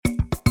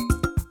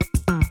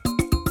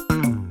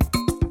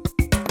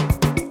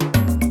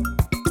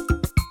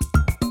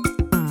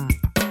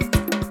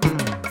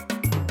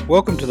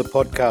Welcome to the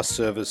podcast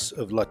service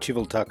of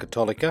Civiltà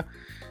Cattolica.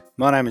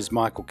 My name is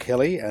Michael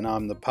Kelly and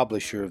I'm the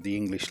publisher of the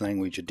English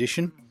language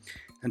edition.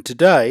 And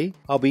today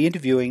I'll be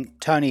interviewing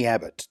Tony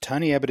Abbott.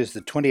 Tony Abbott is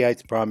the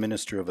 28th Prime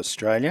Minister of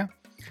Australia.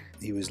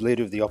 He was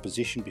leader of the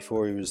opposition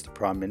before he was the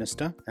Prime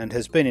Minister and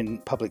has been in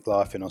public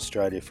life in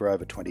Australia for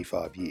over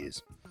 25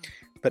 years.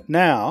 But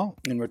now,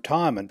 in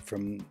retirement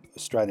from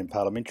Australian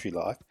parliamentary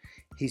life,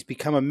 he's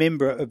become a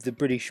member of the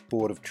British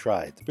Board of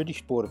Trade. The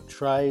British Board of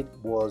Trade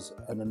was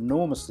an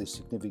enormously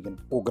significant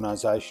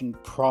organisation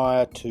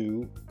prior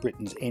to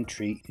Britain's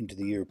entry into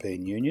the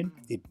European Union.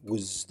 It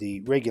was the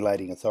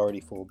regulating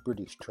authority for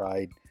British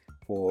trade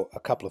for a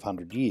couple of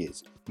hundred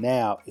years.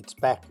 Now it's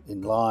back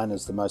in line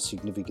as the most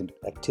significant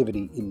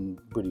activity in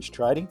British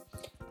trading.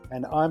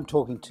 And I'm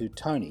talking to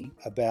Tony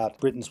about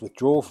Britain's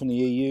withdrawal from the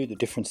EU, the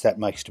difference that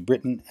makes to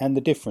Britain, and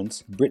the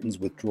difference Britain's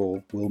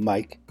withdrawal will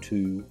make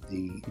to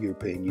the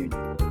European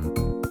Union.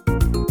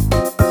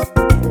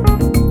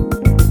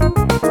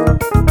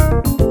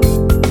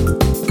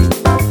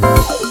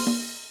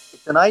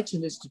 It's an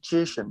ancient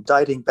institution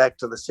dating back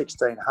to the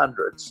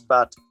 1600s,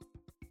 but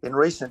in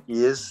recent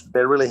years,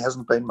 there really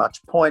hasn't been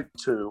much point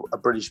to a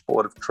British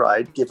Board of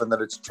Trade, given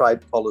that its trade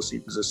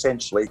policy was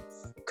essentially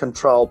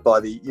controlled by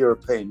the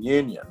European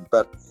Union.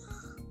 But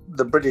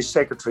the British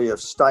Secretary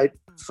of State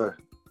for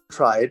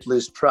Trade,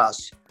 Liz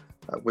Truss,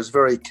 was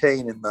very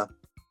keen in the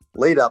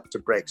lead up to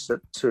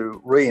Brexit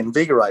to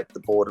reinvigorate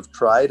the Board of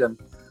Trade. And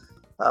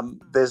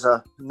there's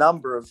a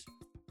number of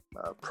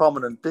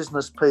prominent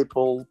business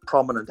people,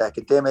 prominent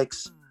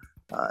academics,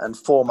 and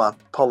former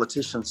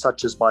politicians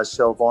such as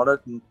myself on it.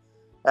 And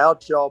our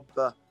job,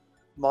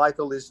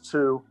 Michael, is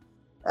to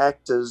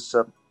act as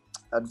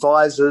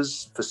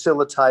advisors,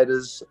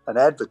 facilitators and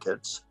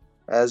advocates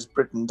as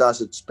Britain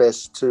does its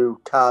best to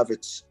carve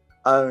its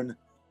own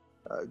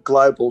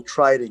global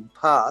trading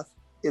path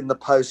in the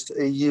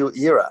post-EU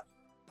era.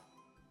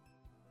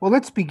 Well,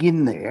 let's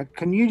begin there.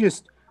 Can you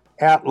just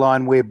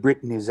outline where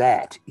Britain is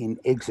at in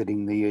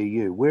exiting the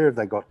EU? Where have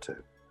they got to?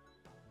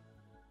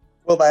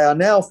 Well, they are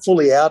now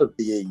fully out of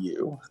the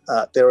EU.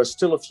 There are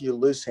still a few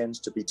loose ends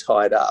to be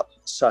tied up,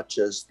 such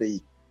as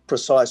the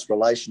precise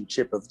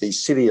relationship of the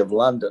City of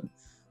London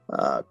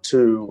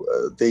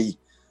to the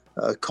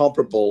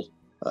comparable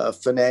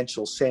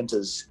financial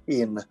centres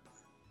in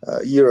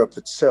Europe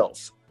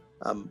itself.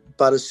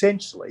 But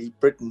essentially,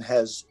 Britain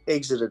has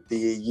exited the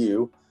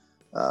EU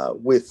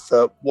with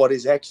what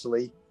is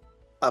actually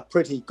a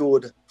pretty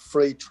good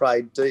free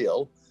trade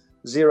deal,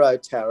 zero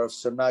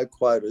tariffs and no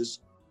quotas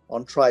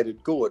on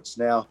traded goods.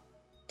 Now,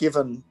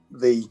 given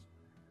the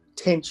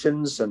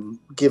tensions and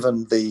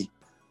given the,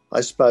 I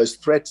suppose,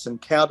 threats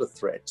and counter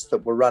threats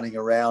that were running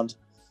around,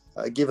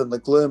 given the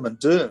gloom and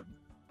doom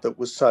that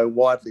was so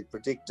widely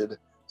predicted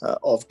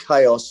of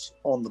chaos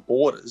on the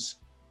borders,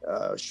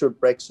 should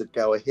Brexit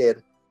go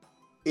ahead,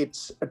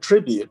 it's a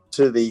tribute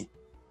to the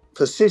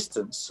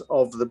persistence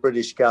of the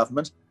British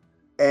government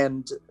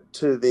and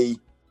to the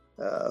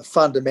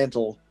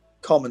fundamental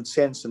common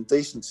sense and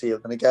decency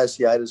of the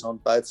negotiators on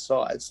both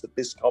sides that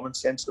this common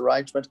sense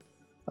arrangement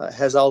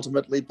has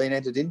ultimately been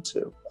entered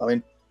into. I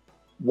mean,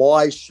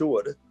 why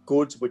should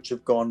goods which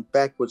have gone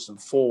backwards and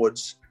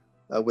forwards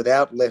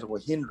without let or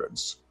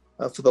hindrance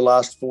for the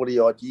last 40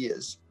 odd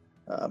years,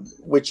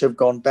 which have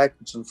gone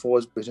backwards and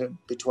forwards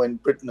between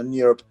Britain and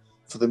Europe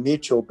for the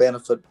mutual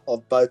benefit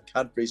of both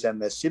countries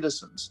and their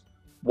citizens,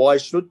 why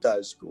should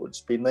those goods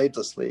be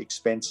needlessly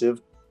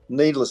expensive,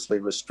 needlessly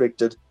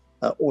restricted,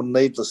 or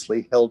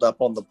needlessly held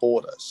up on the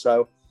border?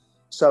 So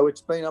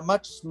it's been a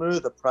much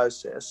smoother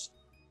process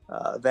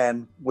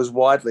than was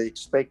widely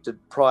expected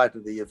prior to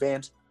the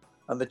event.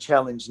 And the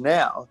challenge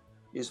now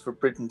is for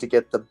Britain to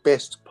get the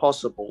best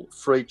possible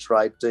free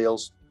trade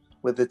deals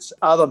with its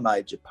other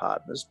major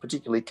partners,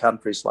 particularly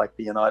countries like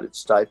the United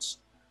States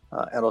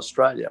and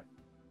Australia.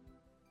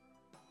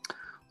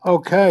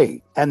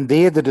 Okay, and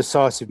they're the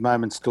decisive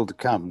moments still to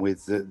come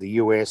with the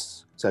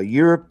US. So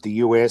Europe, the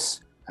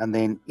US, and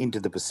then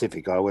into the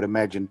Pacific, I would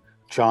imagine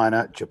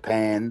China,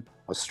 Japan,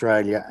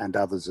 Australia, and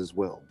others as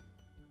well.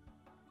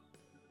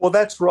 Well,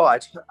 that's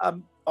right.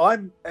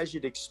 I'm, as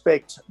you'd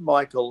expect,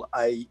 Michael,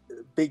 a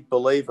big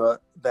believer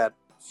that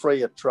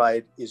freer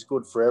trade is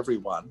good for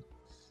everyone.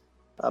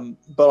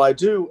 But I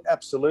do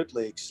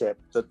absolutely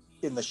accept that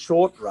in the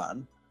short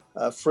run,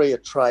 freer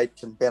trade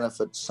can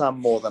benefit some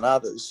more than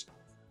others.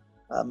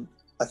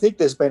 I think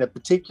there's been a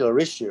particular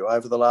issue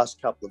over the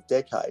last couple of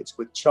decades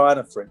with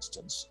China, for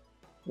instance,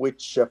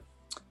 which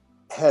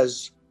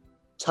has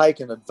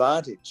taken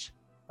advantage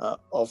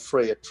of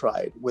freer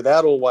trade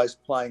without always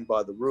playing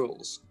by the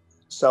rules.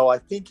 So I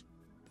think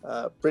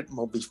Britain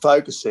will be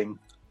focusing,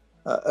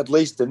 at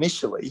least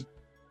initially,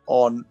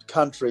 on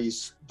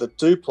countries that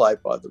do play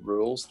by the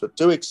rules, that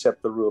do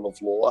accept the rule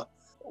of law,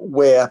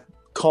 where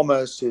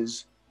commerce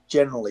is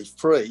generally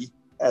free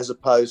as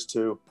opposed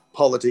to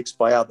politics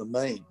by other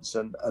means.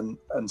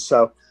 And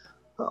so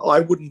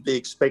I wouldn't be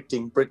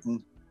expecting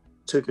Britain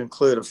to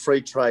conclude a free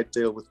trade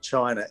deal with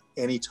China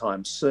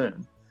anytime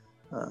soon.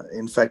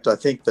 In fact, I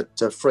think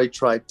that free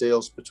trade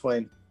deals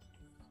between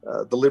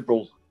the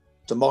Liberal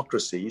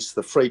democracies,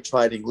 the free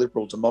trading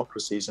liberal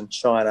democracies in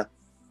China,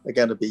 are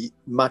going to be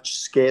much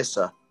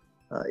scarcer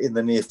in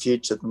the near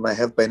future than they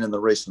have been in the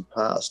recent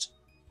past.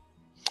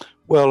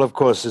 Well, of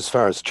course, as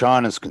far as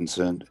China's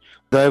concerned,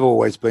 they've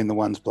always been the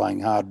ones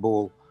playing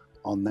hardball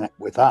on that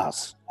with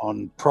us,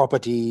 on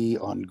property,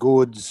 on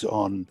goods,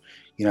 on,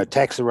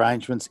 tax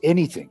arrangements,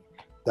 anything.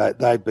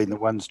 They've been the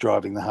ones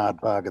driving the hard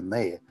bargain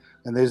there.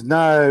 And there's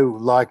no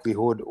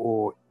likelihood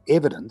or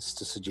evidence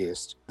to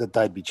suggest that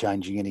they'd be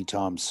changing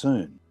anytime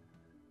soon.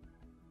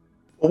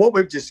 Well, what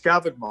we've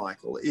discovered,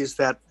 Michael, is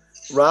that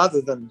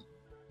rather than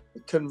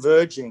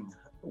converging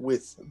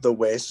with the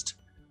West,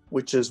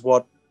 which is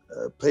what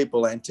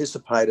people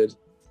anticipated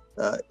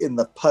in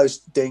the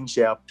post-Deng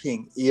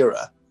Xiaoping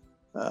era,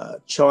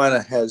 China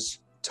has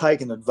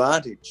taken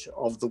advantage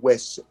of the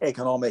West's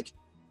economic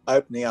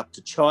opening up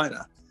to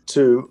China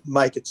to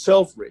make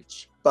itself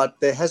rich. But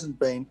there hasn't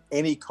been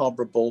any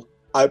comparable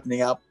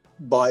opening up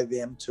by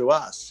them to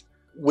us.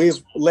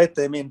 We've let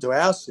them into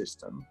our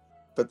system,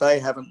 but they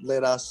haven't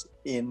let us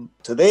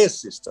into their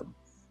system.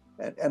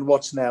 And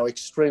what's now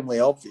extremely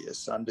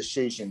obvious under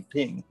Xi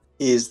Jinping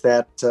is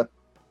that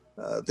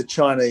the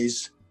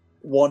Chinese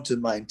want to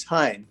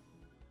maintain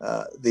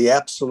the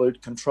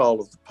absolute control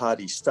of the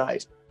party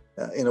state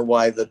in a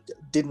way that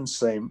didn't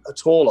seem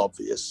at all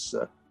obvious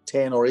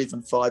 10 or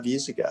even 5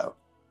 years ago.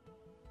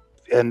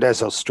 And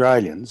as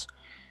Australians,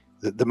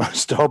 the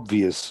most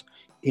obvious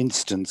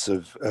instance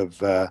of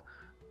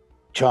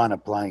China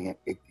playing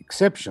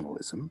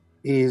exceptionalism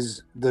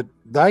is that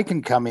they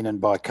can come in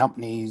and buy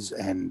companies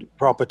and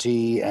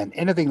property and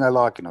anything they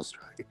like in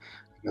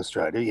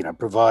Australia,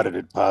 provided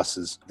it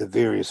passes the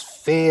various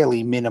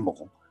fairly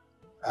minimal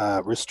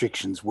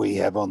restrictions we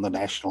have on the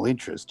national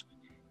interest.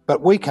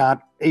 But we can't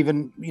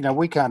even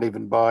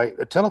buy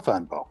a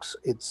telephone box.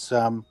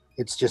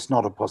 It's just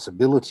not a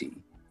possibility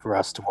for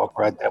us to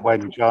operate that way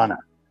in China.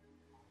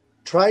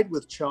 Trade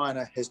with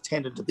China has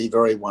tended to be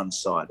very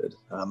one-sided.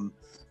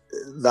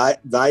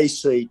 They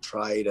see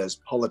trade as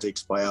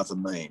politics by other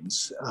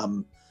means.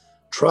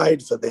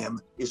 Trade for them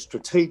is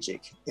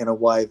strategic in a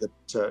way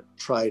that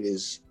trade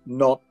is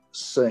not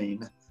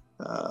seen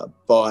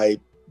by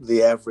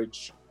the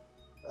average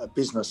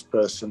business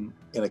person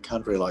in a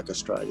country like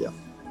Australia.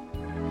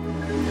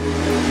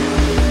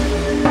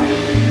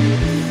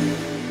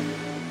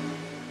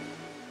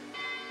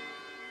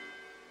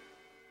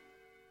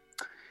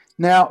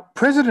 Now,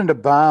 President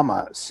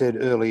Obama said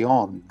early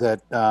on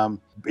that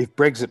if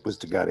Brexit was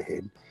to go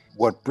ahead,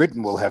 what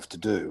Britain will have to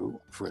do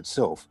for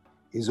itself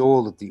is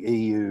all that the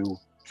EU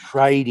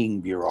trading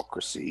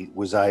bureaucracy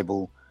was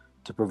able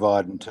to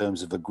provide in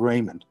terms of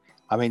agreement.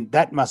 I mean,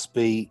 that must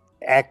be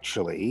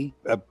actually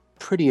a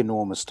pretty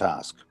enormous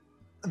task.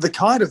 The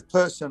kind of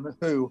person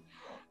who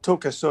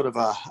took a sort of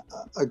a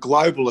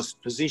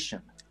globalist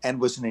position and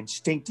was an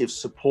instinctive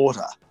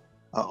supporter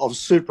of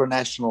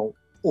supranational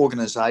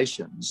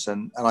organisations,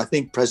 and I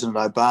think President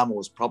Obama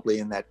was probably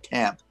in that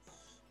camp,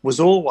 was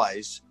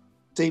always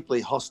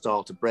deeply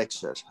hostile to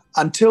Brexit.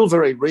 Until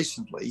very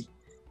recently,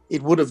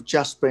 it would have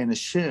just been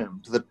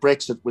assumed that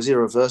Brexit was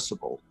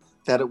irreversible,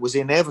 that it was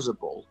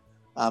inevitable,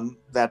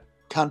 that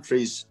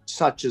countries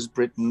such as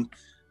Britain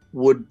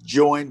would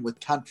join with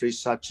countries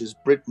such as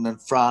Britain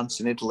and France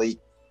and Italy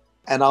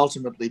and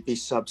ultimately be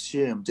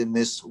subsumed in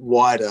this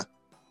wider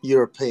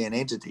European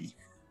entity.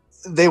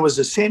 There was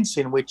a sense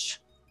in which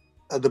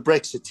the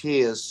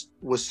Brexiteers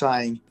were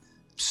saying,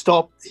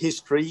 stop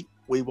history,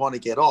 we want to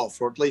get off,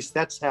 or at least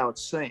that's how it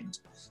seemed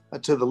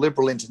to the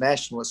liberal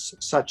internationalists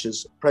such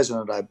as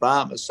President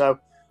Obama. So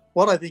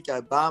what I think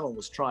Obama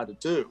was trying to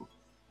do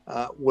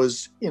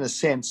was, in a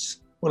sense,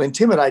 well,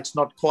 intimidate's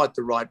not quite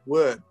the right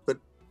word, but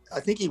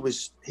I think he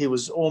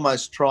was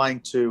almost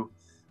trying to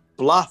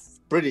bluff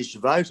British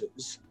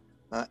voters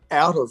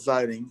out of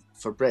voting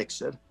for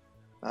Brexit,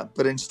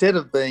 but instead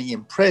of being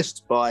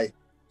impressed by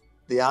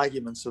the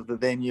arguments of the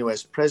then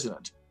US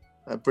president,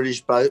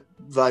 British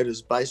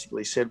voters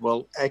basically said,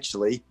 well,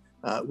 actually,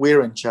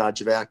 we're in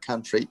charge of our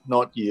country,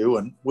 not you,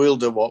 and we'll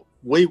do what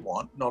we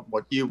want, not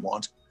what you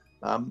want.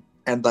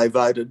 And they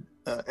voted,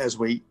 as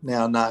we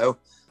now know,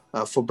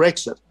 for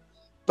Brexit.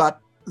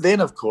 But then,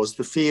 of course,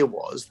 the fear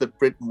was that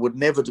Britain would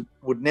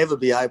never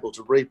be able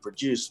to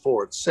reproduce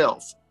for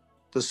itself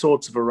the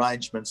sorts of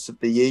arrangements that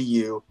the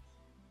EU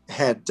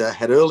had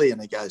earlier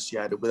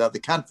negotiated with other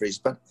countries.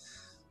 But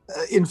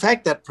in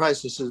fact, that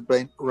process has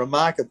been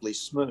remarkably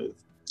smooth.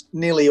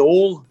 Nearly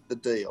all the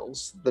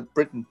deals that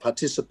Britain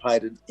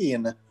participated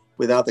in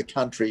with other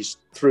countries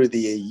through the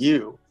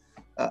EU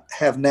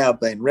have now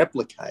been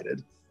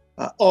replicated,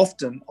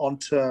 often on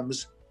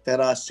terms that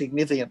are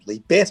significantly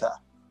better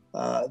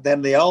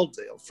than the old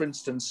deal. For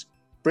instance,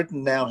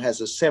 Britain now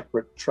has a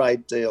separate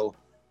trade deal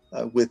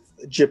with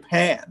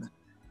Japan,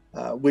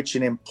 which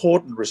in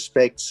important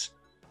respects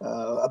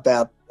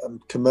about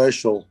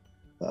commercial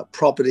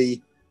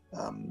property,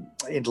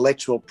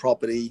 intellectual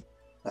property,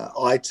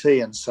 IT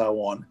and so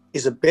on,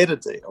 is a better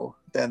deal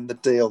than the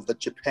deal that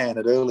Japan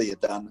had earlier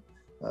done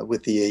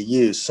with the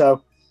EU.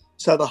 So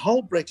the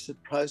whole Brexit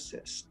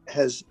process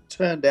has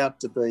turned out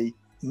to be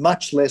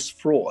much less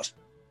fraught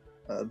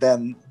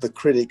than the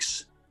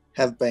critics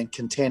have been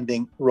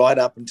contending right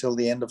up until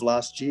the end of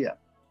last year.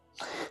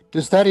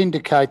 Does that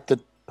indicate that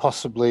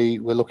possibly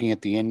we're looking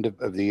at the end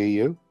of the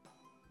EU?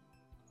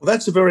 Well,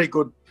 that's a very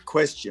good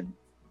question,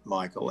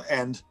 Michael.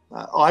 And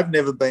I've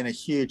never been a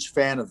huge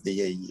fan of the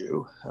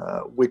EU,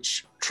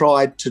 which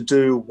tried to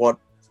do what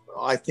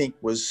I think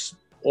was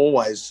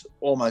always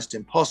almost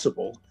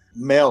impossible,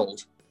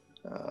 meld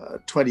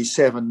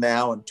 27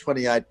 now and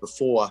 28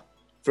 before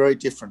very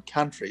different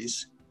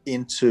countries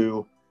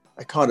into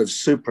a kind of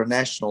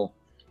supranational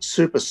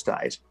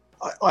superstate.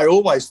 I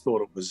always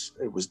thought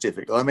it was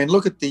difficult. I mean,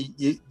 look at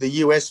the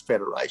US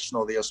Federation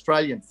or the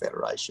Australian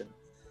Federation.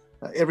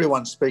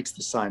 Everyone speaks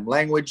the same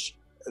language.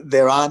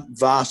 There aren't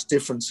vast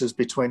differences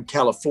between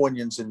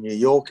Californians and New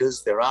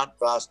Yorkers. There aren't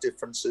vast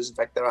differences. In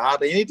fact, there are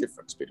hardly any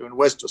difference between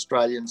West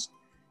Australians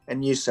and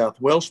New South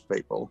Welsh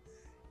people.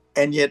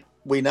 And yet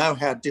we know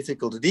how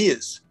difficult it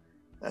is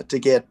to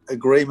get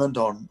agreement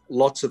on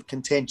lots of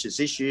contentious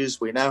issues.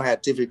 We know how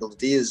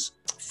difficult it is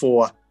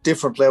for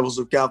different levels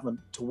of government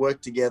to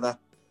work together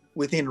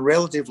within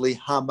relatively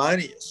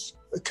harmonious,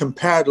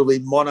 comparatively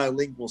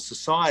monolingual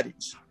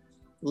societies,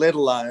 let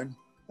alone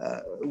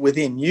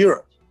within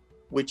Europe,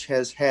 which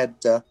has had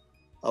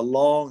a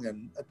long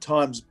and at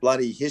times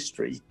bloody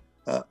history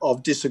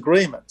of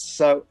disagreements.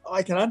 So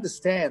I can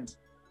understand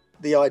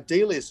the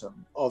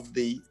idealism of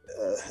the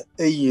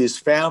EU's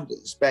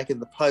founders back in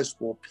the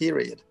post-war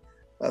period.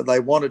 They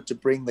wanted to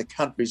bring the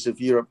countries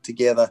of Europe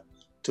together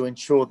to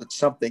ensure that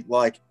something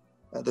like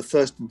the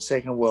First and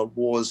Second World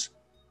Wars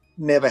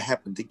never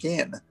happened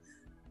again.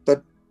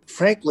 But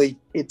frankly,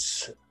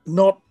 it's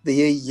not the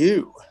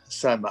EU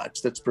so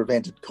much that's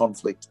prevented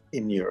conflict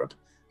in Europe.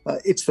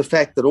 It's the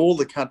fact that all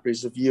the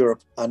countries of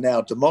Europe are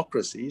now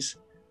democracies,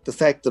 the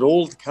fact that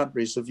all the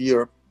countries of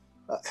Europe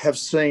have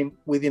seen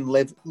within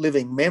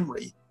living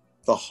memory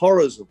the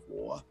horrors of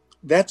war.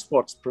 That's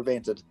what's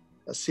prevented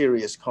a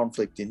serious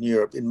conflict in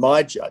Europe, in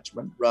my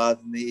judgment,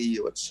 rather than the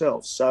EU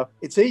itself. So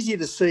it's easy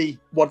to see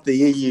what the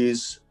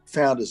EU's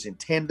founders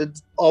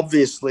intended.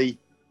 Obviously,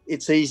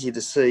 it's easy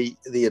to see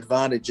the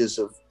advantages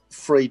of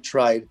free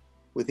trade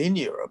within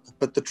Europe.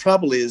 But the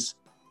trouble is,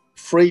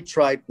 free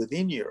trade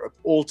within Europe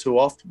all too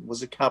often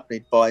was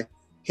accompanied by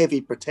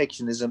heavy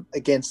protectionism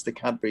against the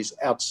countries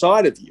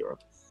outside of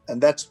Europe. And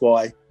that's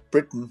why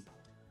Britain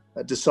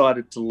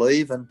decided to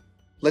leave. And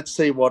let's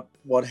see what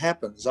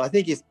happens. I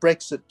think if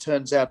Brexit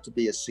turns out to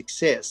be a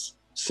success,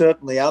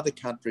 certainly other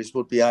countries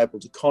would be able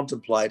to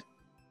contemplate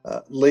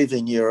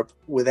leaving Europe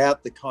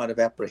without the kind of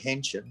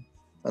apprehension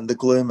and the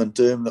gloom and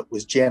doom that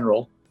was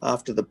general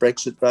after the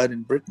Brexit vote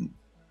in Britain.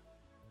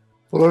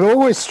 Well, it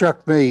always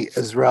struck me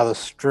as rather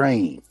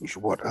strange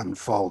what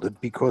unfolded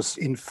because,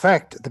 in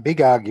fact, the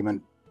big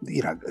argument,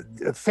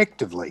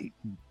 effectively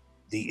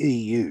the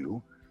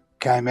EU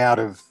came out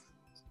of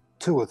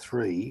 2 or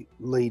 3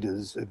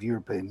 leaders of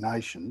European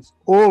nations,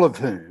 all of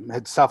whom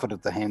had suffered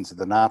at the hands of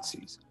the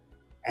Nazis.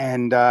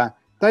 And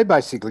they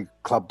basically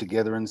clubbed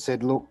together and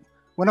said, look,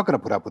 we're not going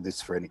to put up with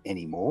this for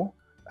anymore.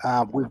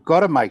 We've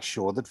got to make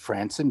sure that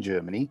France and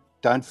Germany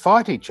don't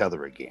fight each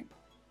other again,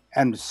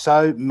 and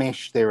so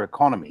mesh their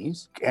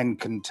economies and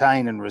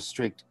contain and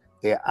restrict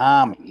their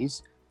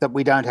armies that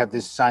we don't have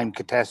this same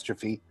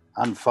catastrophe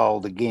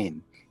unfold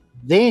again.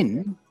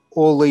 Then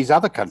all these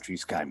other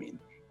countries came in,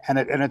 and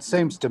it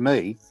seems to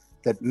me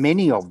that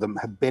many of them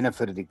have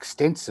benefited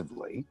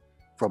extensively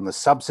from the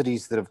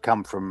subsidies that have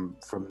come from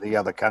the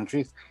other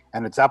countries,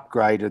 and it's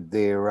upgraded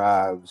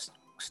their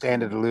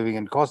standard of living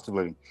and cost of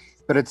living.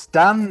 But it's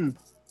done,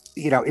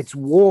 it's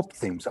warped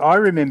things. I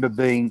remember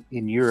being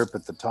in Europe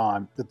at the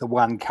time that the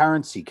one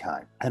currency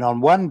came, and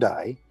on one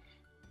day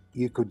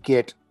you could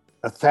get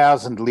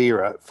 1,000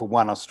 lira for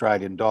 1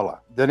 Australian dollar.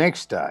 The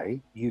next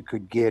day you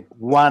could get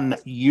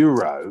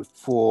 €1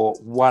 for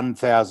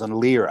 1,000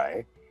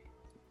 lira,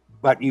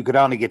 but you could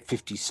only get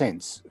 50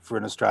 cents for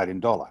an Australian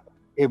dollar.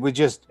 It was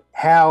just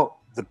how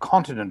the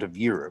continent of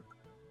Europe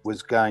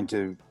was going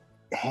to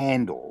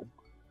handle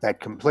that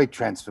complete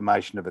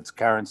transformation of its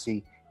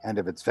currency and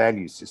of its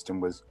value system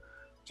was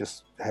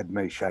just had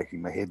me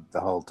shaking my head the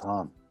whole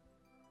time.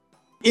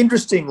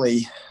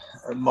 Interestingly,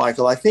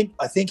 Michael, I think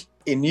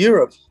in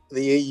Europe,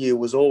 the EU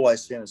was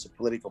always seen as a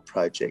political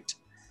project.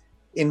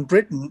 In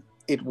Britain,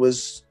 it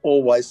was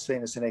always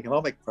seen as an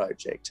economic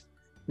project.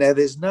 Now,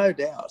 there's no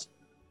doubt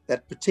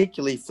that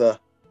particularly for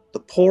the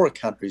poorer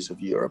countries of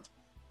Europe,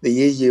 the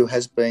EU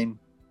has been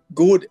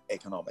good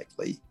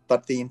economically,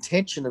 but the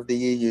intention of the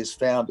EU's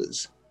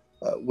founders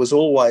was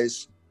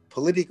always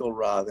political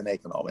rather than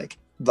economic.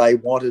 They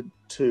wanted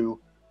to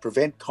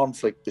prevent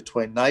conflict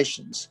between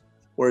nations,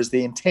 whereas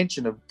the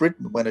intention of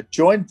Britain when it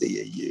joined the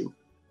EU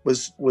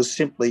was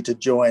simply to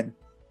join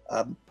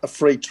a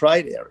free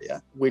trade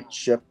area,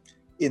 which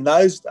in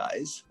those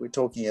days, we're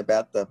talking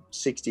about the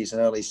 60s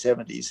and early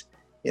 70s,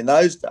 in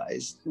those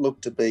days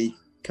looked to be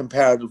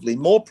comparatively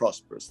more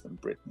prosperous than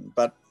Britain.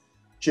 But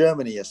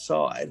Germany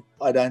aside,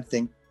 I don't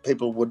think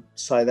people would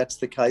say that's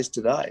the case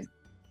today.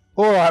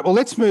 All right, well,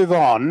 let's move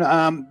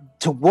on.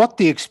 to what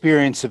the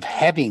experience of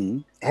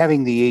having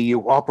the EU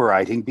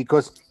operating,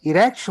 because it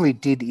actually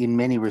did in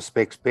many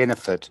respects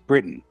benefit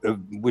Britain,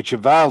 which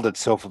availed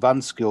itself of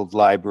unskilled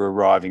labour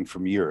arriving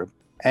from Europe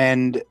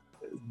and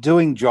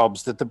doing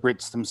jobs that the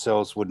Brits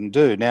themselves wouldn't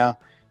do. Now,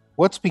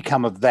 what's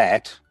become of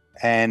that,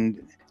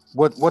 and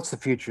what's the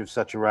future of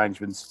such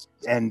arrangements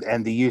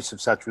and the use of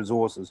such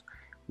resources?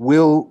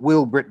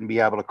 Will Britain be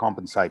able to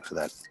compensate for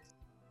that?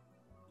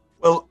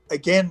 Well,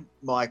 again,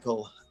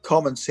 Michael,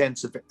 common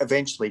sense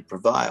eventually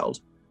prevailed,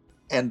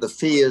 and the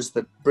fears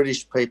that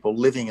British people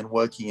living and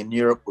working in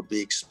Europe would be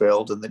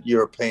expelled and that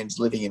Europeans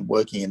living and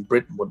working in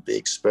Britain would be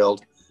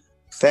expelled,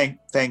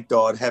 thank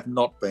God, have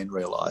not been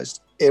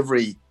realised.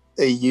 Every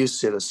EU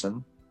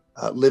citizen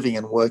living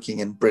and working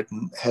in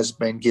Britain has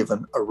been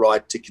given a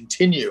right to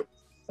continue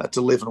to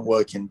live and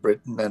work in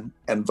Britain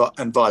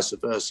and vice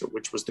versa,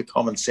 which was the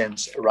common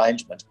sense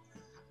arrangement.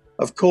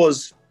 Of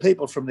course,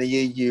 people from the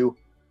EU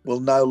will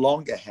no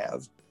longer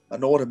have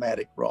an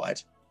automatic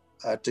right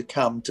to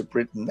come to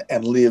Britain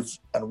and live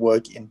and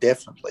work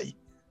indefinitely.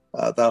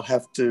 They'll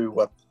have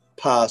to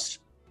pass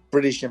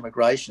British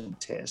immigration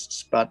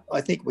tests, but I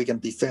think we can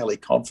be fairly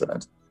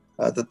confident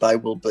that they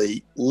will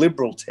be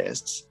liberal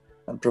tests,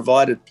 and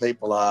provided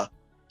people are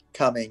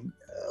coming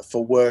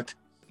for work,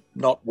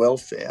 not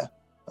welfare,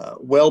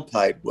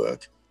 well-paid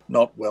work,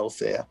 not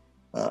welfare,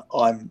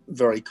 I'm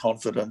very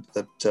confident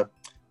that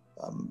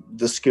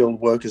the skilled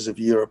workers of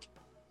Europe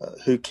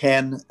who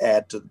can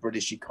add to the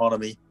British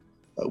economy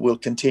will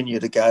continue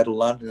to go to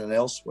London and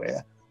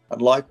elsewhere.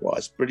 And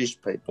likewise,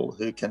 British people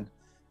who can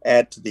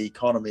add to the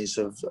economies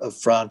of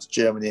France,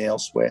 Germany, and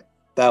elsewhere,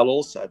 they'll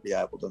also be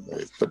able to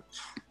move. But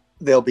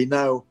there'll be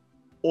no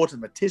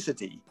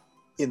automaticity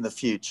in the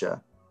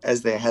future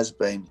as there has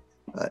been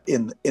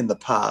in the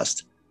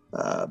past.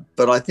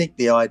 But I think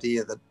the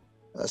idea that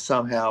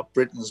somehow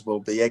Britons will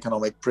be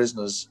economic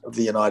prisoners of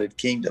the United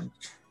Kingdom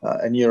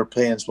and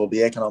Europeans will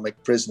be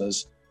economic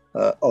prisoners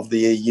of the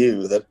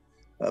EU, that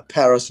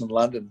Paris and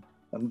London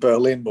and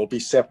Berlin will be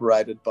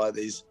separated by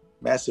these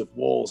massive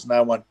walls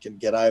no one can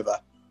get over.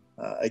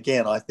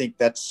 Again, I think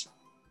that's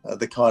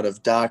the kind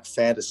of dark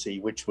fantasy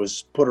which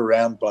was put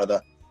around by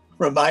the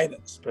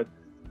Remainers, but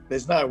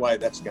there's no way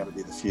that's going to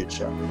be the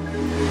future.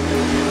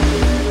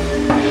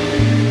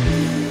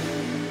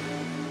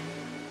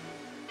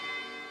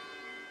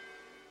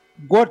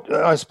 What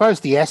I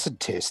suppose the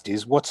acid test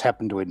is what's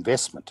happened to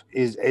investment.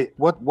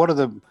 What are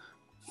the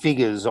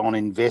figures on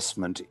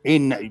investment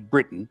in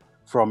Britain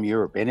from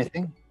Europe?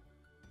 Anything?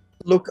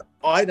 Look,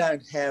 I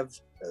don't have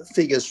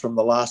figures from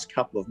the last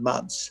couple of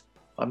months.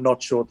 I'm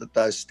not sure that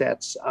those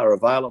stats are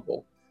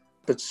available,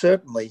 but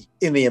certainly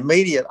in the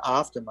immediate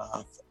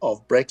aftermath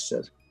of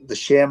Brexit, the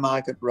share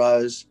market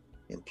rose,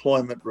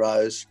 employment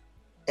rose,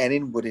 and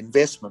inward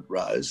investment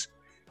rose.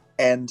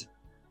 And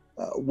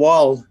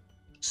while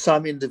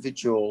some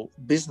individual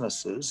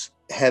businesses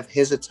have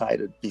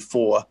hesitated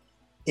before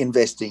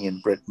investing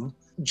in Britain,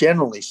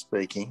 generally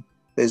speaking,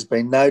 there's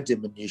been no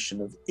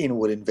diminution of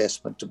inward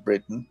investment to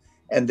Britain,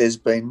 and there's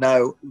been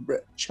no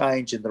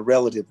change in the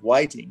relative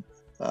weighting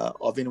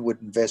of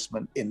inward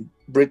investment in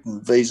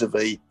Britain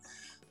vis-a-vis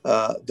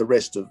the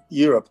rest of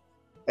Europe.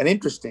 And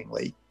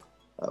interestingly,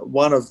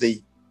 one of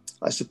the,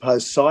 I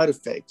suppose, side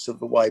effects of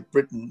the way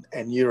Britain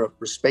and Europe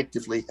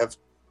respectively have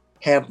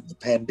handled the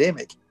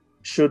pandemic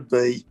should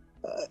be,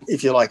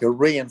 if you like, a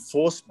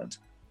reinforcement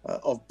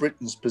of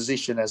Britain's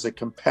position as a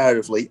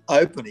comparatively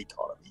open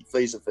economy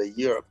vis-a-vis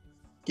Europe,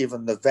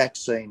 given the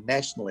vaccine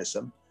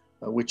nationalism,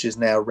 which is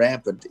now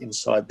rampant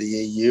inside the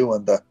EU,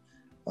 and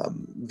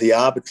the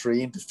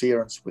arbitrary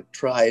interference with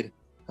trade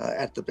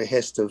at the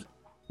behest of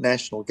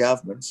national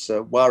governments,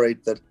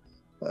 worried that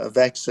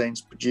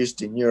vaccines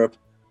produced in Europe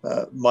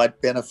might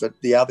benefit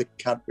the other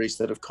countries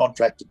that have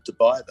contracted to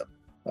buy them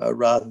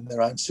rather than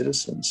their own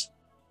citizens.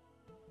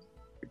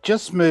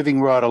 Just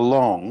moving right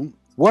along,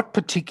 what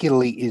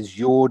particularly is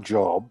your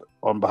job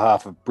on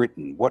behalf of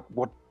Britain?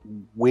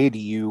 Where do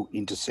you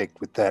intersect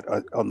with that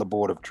on the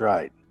Board of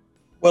Trade?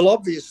 Well,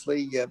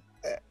 obviously,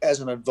 as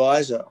an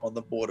advisor on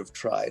the Board of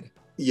Trade,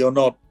 you're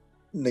not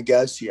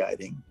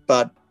negotiating,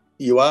 but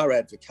you are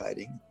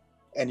advocating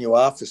and you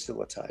are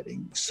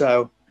facilitating.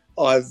 So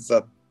I've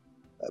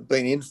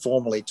been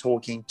informally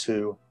talking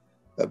to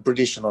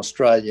British and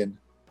Australian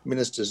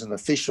ministers and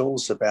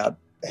officials about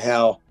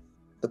how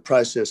the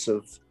process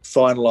of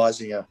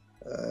finalising a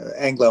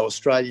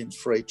Anglo-Australian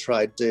free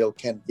trade deal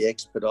can be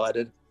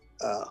expedited.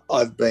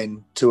 I've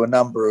been to a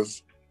number of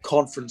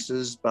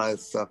conferences,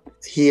 both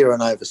here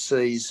and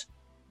overseas,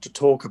 to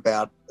talk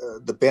about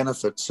the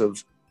benefits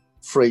of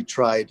free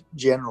trade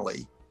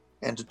generally,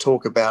 and to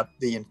talk about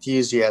the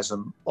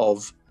enthusiasm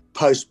of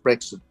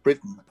post-Brexit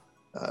Britain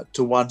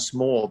to once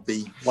more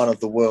be one of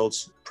the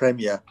world's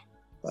premier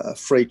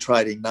free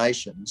trading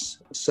nations.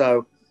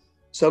 So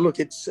look,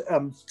 it's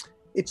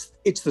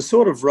the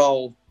sort of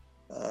role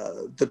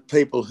that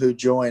people who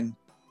join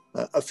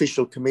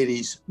official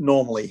committees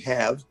normally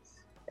have,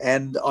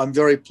 and I'm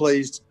very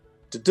pleased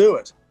to do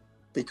it,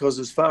 because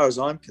as far as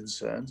I'm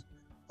concerned,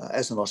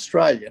 as an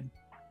Australian,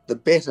 the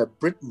better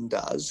Britain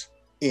does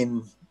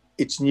in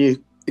its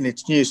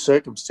new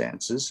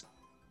circumstances,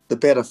 the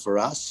better for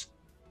us.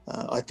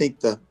 I think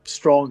the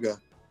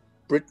stronger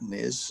Britain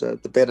is,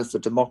 the better for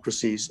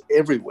democracies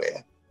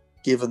everywhere,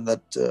 given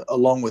that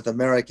along with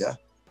America,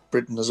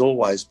 Britain has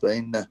always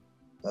been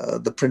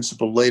the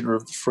principal leader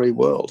of the free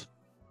world.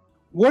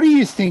 What do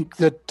you think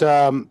that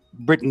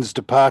Britain's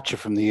departure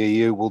from the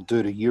EU will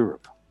do to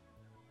Europe?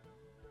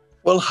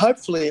 Well,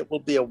 hopefully it will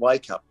be a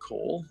wake-up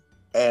call,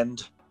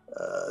 and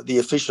the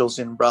officials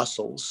in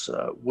Brussels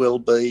will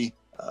be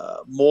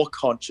more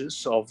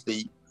conscious of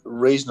the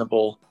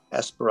reasonable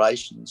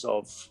aspirations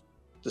of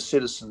the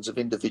citizens of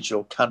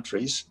individual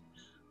countries,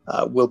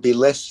 will be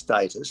less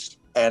statist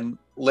and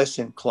less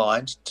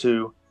inclined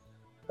to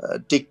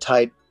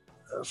dictate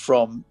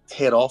from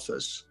head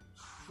office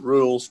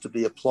rules to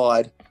be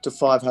applied to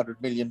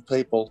 500 million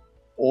people,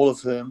 all of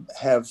whom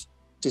have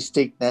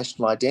distinct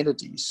national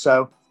identities.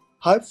 So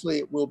hopefully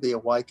it will be a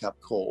wake-up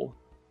call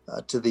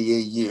to the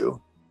EU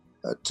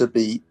to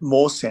be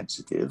more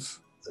sensitive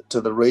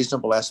to the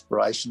reasonable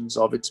aspirations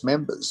of its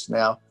members.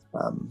 Now,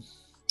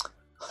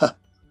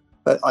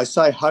 but I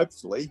say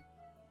hopefully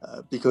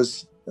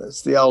because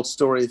it's the old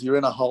story, if you're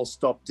in a hole,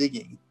 stop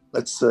digging.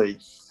 Let's see.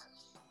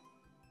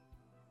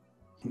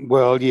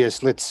 Well,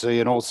 yes, let's see.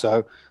 And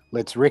also,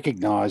 let's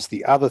recognise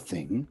the other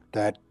thing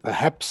that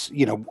perhaps,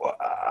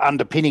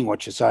 underpinning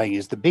what you're saying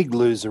is the big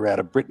loser out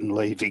of Britain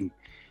leaving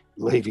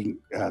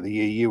the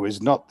EU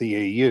is not the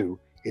EU,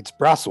 it's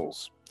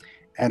Brussels.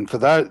 And for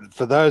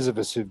those of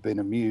us who've been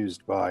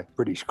amused by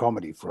British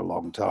comedy for a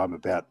long time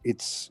about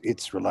its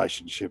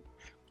relationship,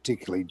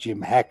 particularly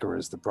Jim Hacker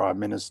as the Prime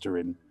Minister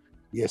in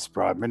Yes,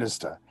 Prime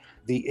Minister,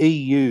 the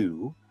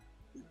EU,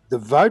 the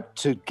vote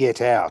to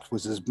get out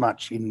was as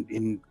much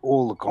in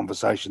all the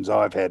conversations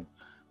I've had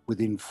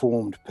with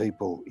informed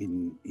people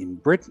in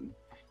Britain,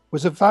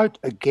 was a vote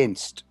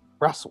against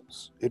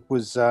Brussels. It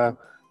was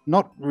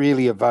not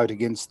really a vote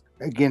against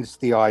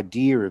the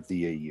idea of the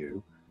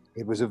EU.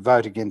 It was a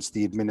vote against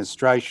the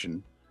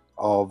administration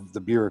of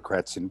the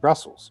bureaucrats in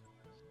Brussels.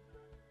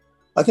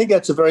 I think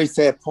that's a very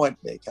fair point,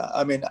 Nick.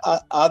 I mean,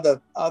 are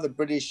the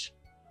British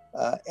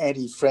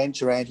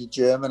anti-French or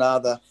anti-German? Are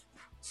the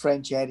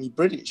French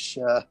anti-British?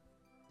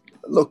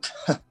 Look,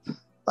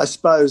 I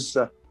suppose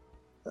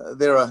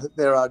there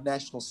are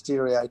national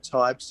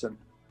stereotypes, and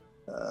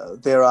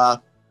there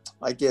are,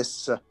 I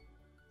guess,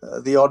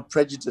 the odd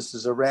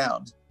prejudices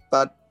around.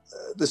 But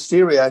the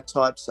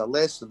stereotypes are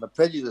less and the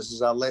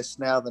prejudices are less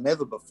now than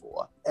ever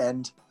before.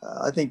 And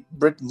I think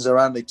Britons are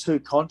only too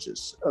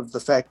conscious of the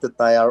fact that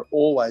they are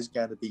always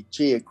going to be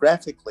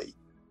geographically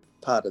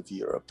part of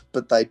Europe,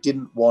 but they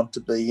didn't want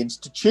to be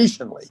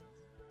institutionally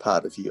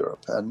part of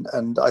Europe.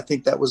 And I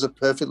think that was a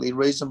perfectly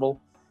reasonable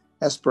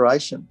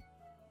aspiration.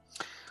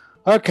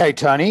 Okay,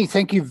 Tony,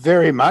 thank you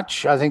very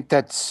much. I think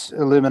that's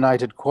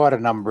illuminated quite a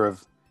number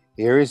of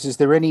areas. Is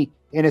there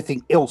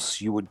anything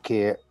else you would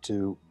care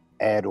to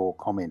add or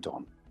comment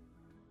on?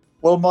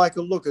 Well,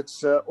 Michael, look,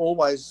 it's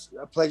always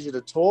a pleasure to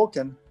talk,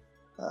 and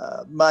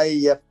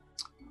may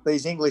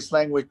these English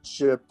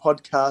language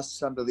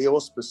podcasts under the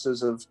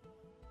auspices of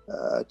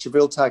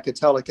Civiltà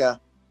Cattolica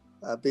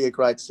be a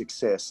great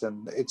success.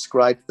 And it's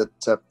great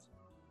that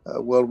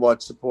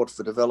Worldwide Support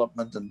for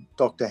Development and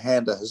Dr.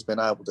 Handa has been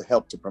able to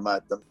help to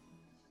promote them.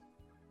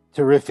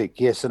 Terrific,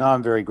 yes, and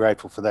I'm very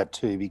grateful for that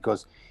too,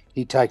 because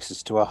he takes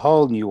us to a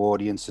whole new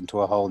audience and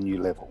to a whole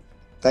new level.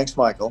 Thanks,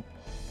 Michael.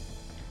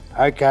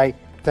 Okay,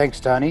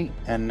 thanks, Tony,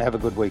 and have a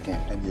good weekend.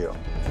 And you.